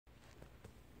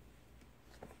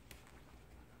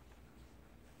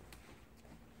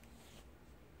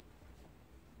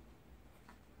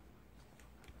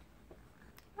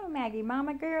Maggie,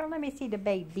 mama girl, let me see the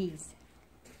babies.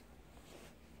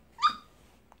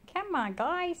 Come on,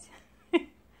 guys.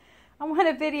 I want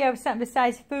a video of something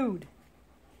besides food.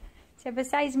 So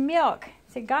besides milk.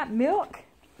 So got milk?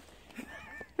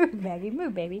 Maggie,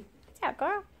 move, baby. What's that,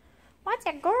 girl? What's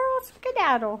that, girl?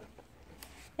 Skedaddle.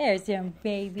 There's them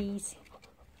babies.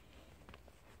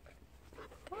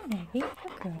 Come on, Maggie.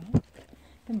 Good girl.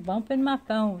 I'm bumping my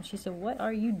phone. She said, what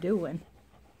are you doing?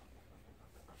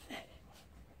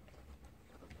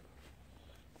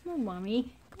 Come on,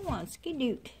 Mommy. Come on,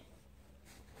 skidoot.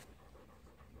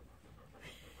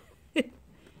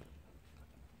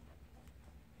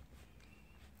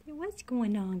 What's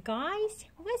going on, guys?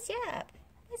 What's up?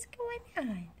 What's going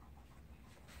on?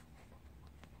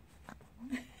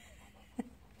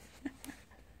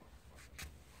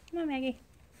 Come on, Maggie.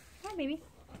 Come on, baby.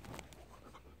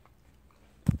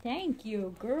 Thank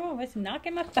you, girl. It's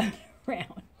knocking my phone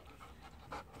around.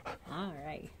 All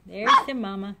right. There's the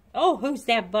mama. Oh, who's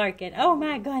that barking? Oh,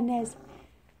 my goodness.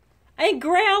 And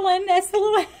growling. That's the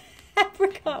little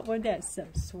apricot one. That's so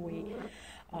sweet.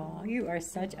 Oh, you are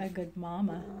such a good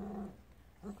mama.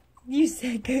 You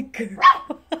said good girl.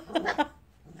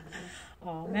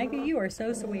 Oh, Maggie, you are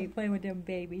so sweet playing with them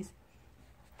babies.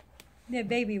 That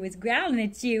baby was growling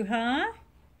at you, huh?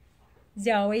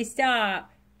 Zoe,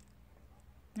 stop.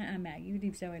 Maggie, you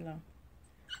leave Zoe alone.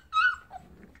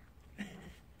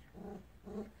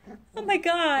 Oh my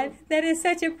God, that is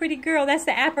such a pretty girl. That's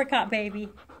the apricot baby.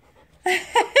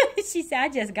 She said, I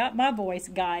just got my voice,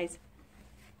 guys.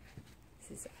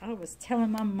 She said, I was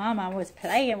telling my mom I was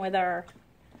playing with her.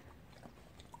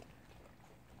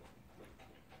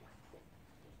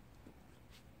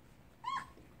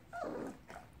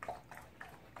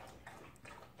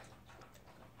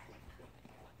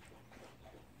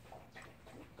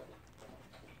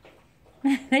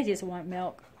 They just want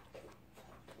milk.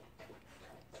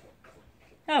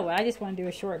 Oh, well, I just want to do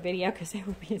a short video because they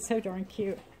were being so darn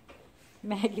cute.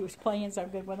 Maggie was playing so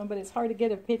good with them, but it's hard to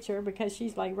get a picture because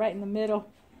she's like right in the middle.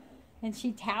 And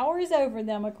she towers over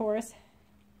them, of course.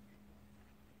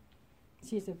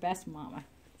 She's the best mama.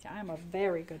 I'm a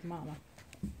very good mama.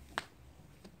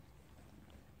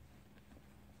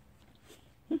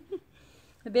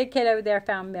 The big kid over there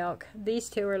found milk. These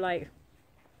two are like,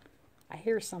 I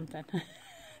hear something.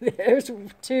 There's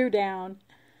two down.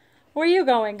 Where you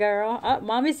going, girl? Oh,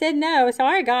 Mommy said no.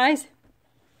 Sorry, guys.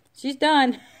 She's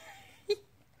done.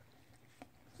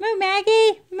 Move,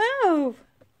 Maggie. Move.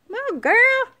 Move,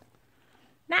 girl.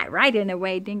 Not right in the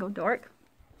way, Dingle Dork.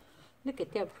 Look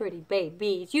at them pretty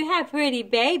babies. You have pretty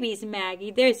babies,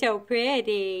 Maggie. They're so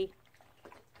pretty.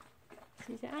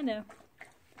 She said, I know.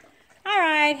 All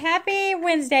right. Happy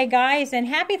Wednesday, guys, and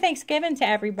happy Thanksgiving to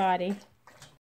everybody.